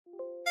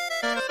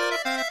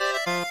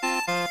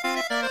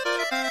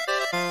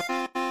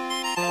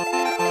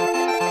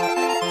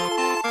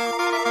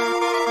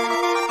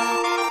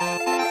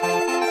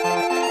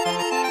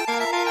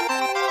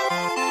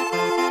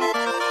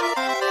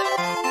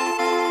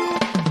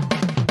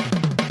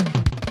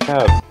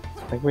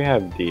think we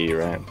have D,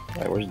 right?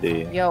 Like, where's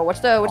D? Yo, what's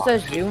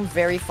the zoom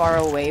very far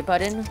away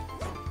button?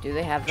 Do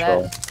they have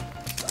that?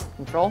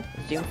 Control?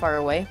 Zoom far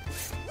away?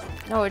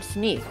 No, it's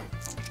neat.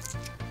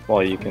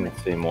 Well, you can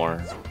see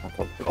more.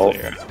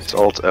 It's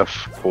Alt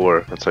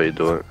F4. That's how you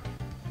do it.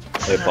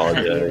 I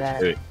apologize.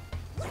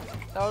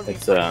 That would be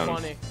It's,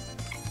 funny.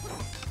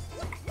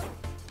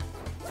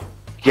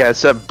 Yeah,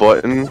 it's that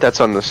button that's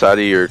on the side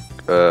of your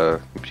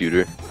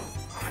computer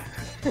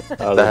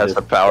that has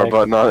a power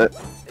button on it.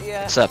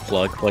 Yeah. It's that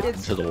plug plugged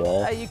into the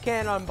wall. You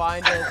can't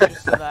unbind it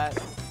just so that.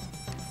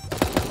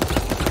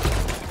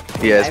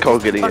 Yeah, it's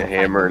called getting a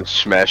hammer and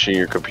smashing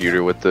your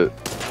computer with it.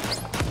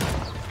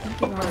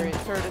 Hurry,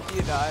 turn it,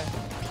 you die.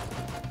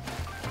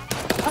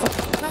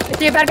 I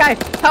see a bad guy!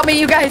 Help me,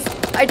 you guys!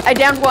 I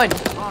downed one!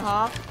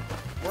 Uh-huh.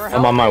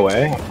 I'm on my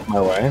way.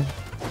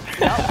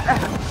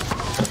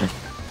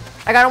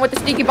 I got him with the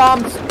sneaky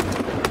bombs!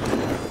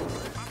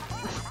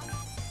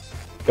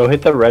 Go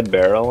hit the red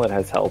barrel, it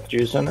has health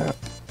juice in it.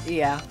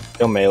 Yeah.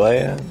 Go melee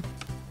it.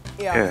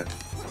 Yeah.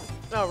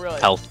 No, really.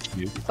 Health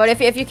juice. But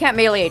if you can't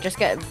melee it, just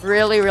get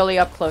really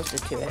up closer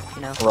to it,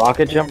 you know?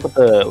 Rocket jump with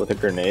a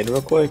grenade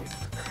real quick.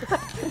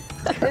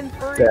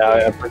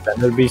 Yeah, I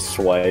pretended to be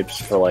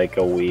swipes for like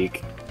a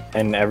week.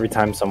 And every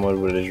time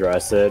someone would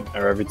address it,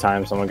 or every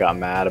time someone got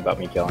mad about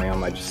me killing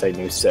them, I'd just say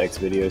new sex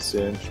video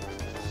soon.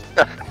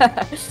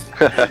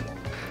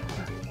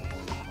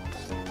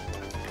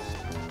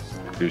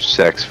 New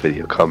sex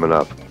video coming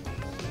up.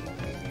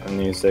 A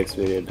new sex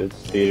video to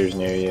theaters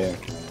near you.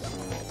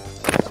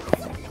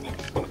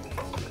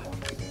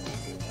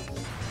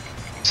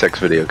 Sex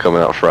video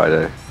coming out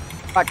Friday.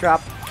 Hot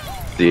drop.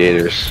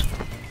 Theaters.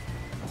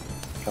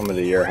 Coming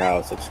to your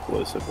house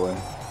exclusively.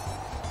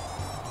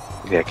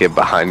 Yeah, get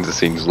behind the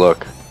scenes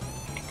look.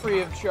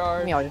 Free of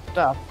charge. You know,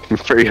 stuff.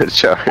 Free of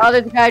charge. Oh,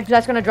 there's a guy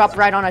that's gonna drop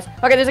right on us.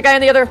 Okay, there's a guy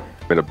in the other.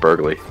 In a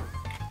burglary.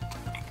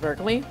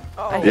 Burglary?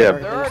 Oh, yeah.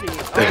 they're already.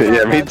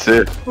 Yeah, me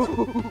too.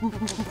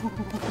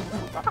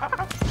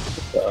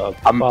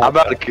 I'm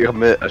about to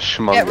commit a Get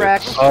schmungus.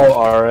 wrecked.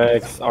 Oh,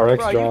 RX Bro,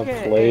 dropped you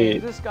can't plate.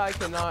 aim. This guy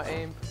cannot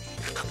aim.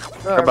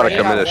 I'm about to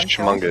commit a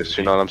schmungus,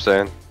 you know what I'm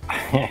saying?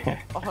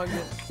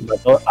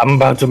 I'm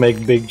about to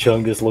make Big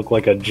Chungus look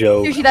like a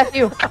joke. Sushi, that's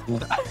you.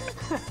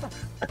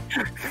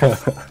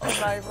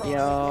 Oh,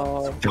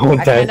 Yo. Don't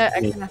I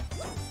test me. kinda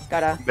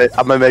gotta.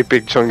 I'm gonna make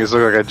Big Chungus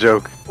look like a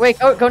joke. Wait,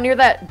 go near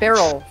that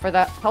barrel for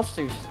that health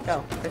juice.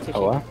 Go. Sushi.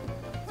 Oh, what?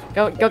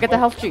 Go get the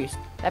health juice.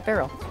 That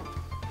barrel.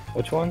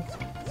 Which one?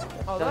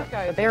 Oh, that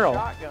guy The has barrel. a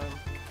shotgun.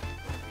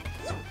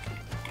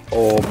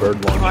 Oh,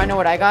 bird one. Oh, I know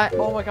what I got.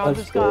 Oh my god, Let's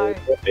this guy.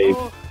 go, babe.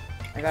 Oh,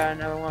 I got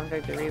another one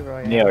victory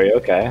royale. Yeah, are you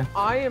okay?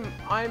 I'm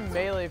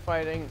melee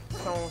fighting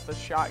someone with a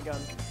shotgun.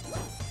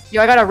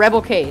 Yo, I got a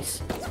rebel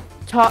case.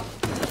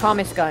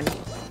 Thomas gun.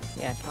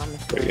 Yeah,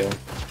 Thomas. There you go.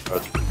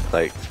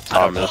 Like, I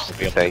don't know Thomas if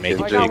we'll the be Tank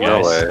able to Engine, make it,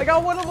 no guys. I way.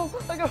 got one of them.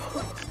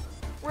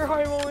 Where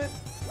high moment?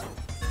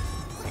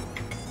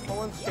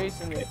 Someone's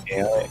chasing me.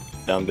 Yeah,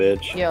 dumb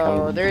bitch.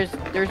 Yo, there's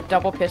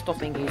double pistol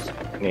thingies.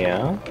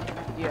 Yeah,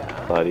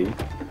 Yeah. buddy.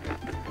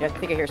 Yeah, I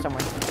think I hear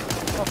someone.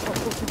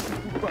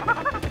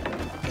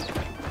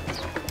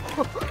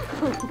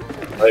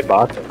 Are they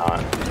bots or not?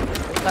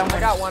 Somewhere, I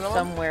got one of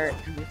them.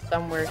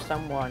 somewhere,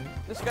 someone.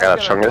 This Got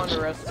guy's a gonna chungus? run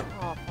the rest of.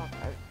 Oh fuck!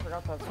 I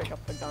forgot to pick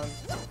up the gun.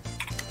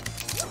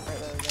 Right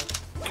there we go.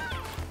 Yeah,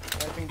 I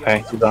think the-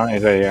 Hey, he's on.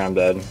 He's right here. I'm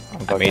dead.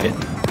 I made it.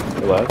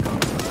 You left?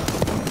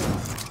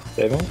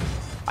 Save him?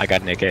 I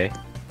got Nick A.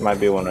 Might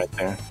be one right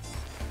there.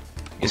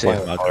 He's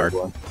Playing in with my card.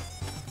 one.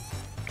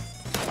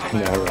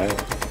 Yeah,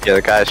 right. Yeah,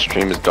 the guy's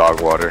stream is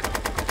dog water.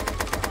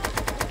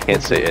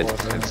 Can't say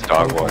it's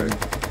dog water.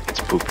 It's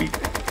poopy.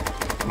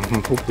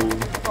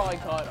 Probably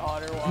caught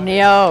otter water.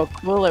 Yo,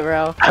 cool it,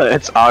 bro.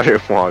 It's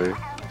otter water. You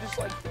just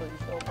like kill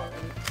yourself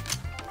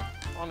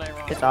already.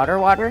 Unironic. It's otter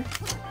water.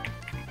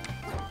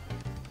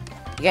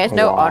 You guys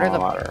know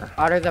Water.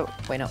 Potter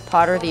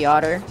the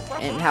otter,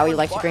 and how he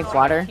likes to drink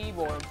water.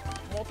 Keyboard.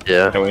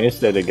 Yeah. Yeah, we need to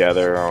stay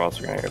together or else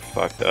we're gonna get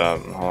fucked up.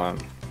 Hold on.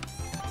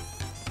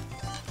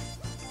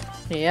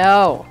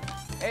 Yo.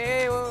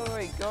 Hey,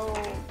 wait, go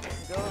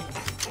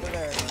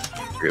there.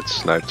 Get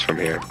sniped from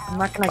here. I'm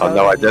not gonna go. Oh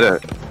no, I there.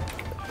 didn't.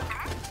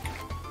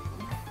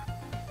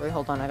 Wait,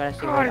 hold on, I gotta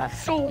see God, what I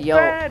it's so Yo.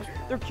 bad.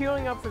 They're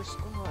queuing up for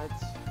squads.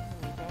 Oh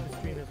my god, the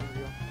stream isn't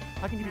real.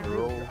 How can you be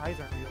real if your eyes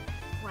aren't real?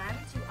 Why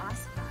did you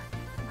ask that?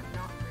 I'm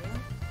not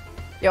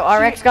real.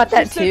 Yo, RX got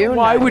that She said, too.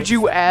 Why Nice. would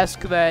you ask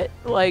that?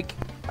 Like,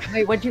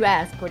 Wait, what'd you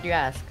ask? What'd you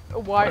ask?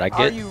 why What'd I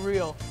are get? you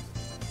real?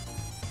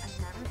 I've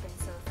never been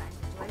so offended.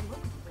 Do I look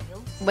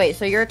real? Wait,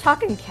 so you're a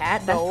talking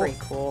cat? That's No. pretty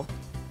cool.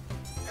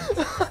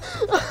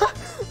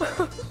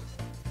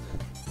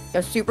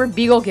 Yo, Super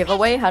Beagle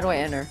giveaway? How do I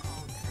enter?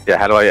 Yeah,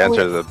 how do I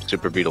enter the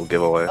Super Beetle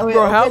giveaway? Oh,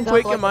 Bro, how opens up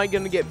quick like- am I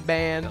gonna get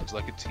banned? Sounds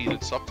like it's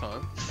heated suck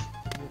time.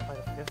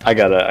 I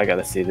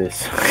gotta see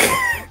this.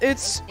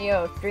 It's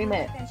Yo, stream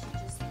it. I should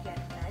just get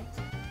in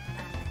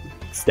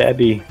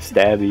bed.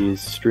 Stabby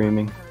is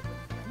streaming.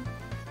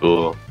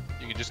 Cool.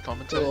 You can just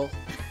commentate.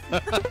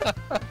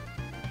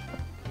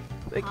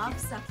 Thank you. Half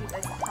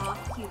succubus,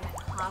 half human,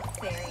 half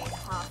fairy and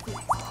half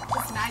human.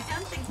 Listen, I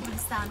don't think you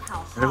understand how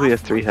Why do we have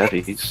half 3 human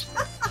heavies?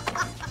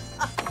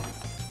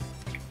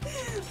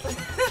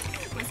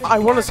 Listen, I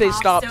want to your say halves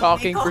stop don't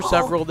talking make for a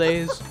several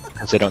days.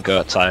 Because they don't go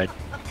outside.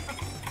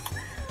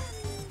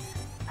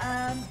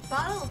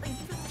 Bottle, thank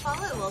you for the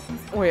follow. Welcome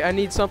to the Wait, I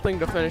need something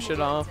to finish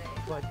it off.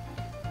 But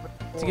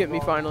To get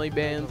me finally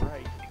banned.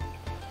 Right.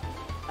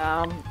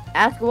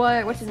 Ask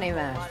what's his name a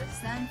as? lot of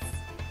sense.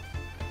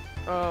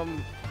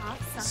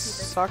 Half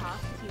Suck succubus,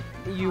 half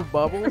human. you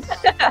bubbles.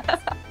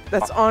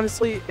 That's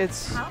honestly,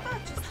 it's How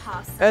about just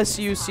half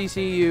succubus,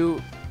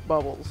 SUCCU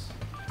bubbles.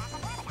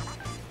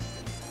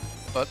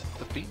 But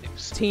the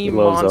Phoenix. Team He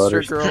loves Monster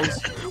others.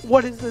 Girls.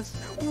 What is this?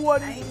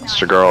 What I is know,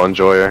 Mr. Girl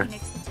Enjoyer.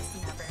 Phoenix would just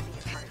never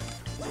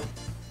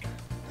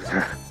be a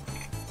part.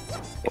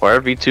 Why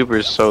are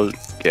VTubers so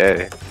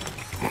gay?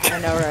 I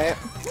know, right?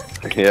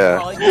 Yeah.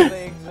 Probably 'cause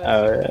they exist.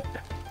 Oh,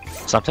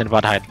 Something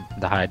about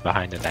hide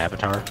behind an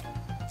avatar.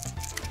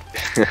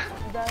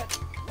 That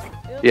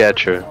is Yeah,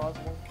 pretty true.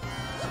 plausible.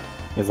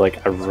 he's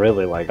like, I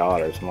really like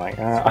otters. I'm like,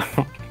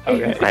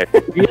 okay. I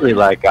really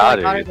like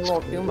Otter's otters. a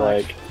little too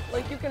much. Like,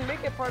 Like, you can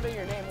make it part of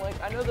your name.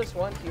 Like, I know this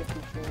one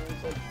TFT streamer.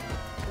 It's like,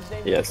 his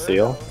name Yeah, is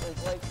Seal. Birdo.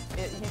 It's like,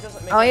 he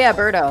doesn't make Oh it yeah,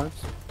 part- Birdo.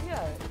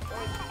 Yeah,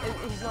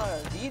 like, he's not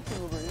a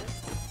VTuber.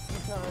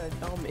 He's not a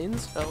dumb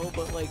incel,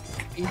 but like,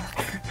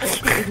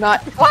 He's not.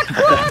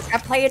 I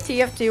play a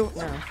TF2.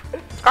 No.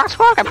 Squawk,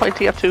 squawk, I play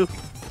TF2.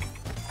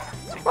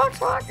 Squawk,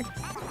 squawk.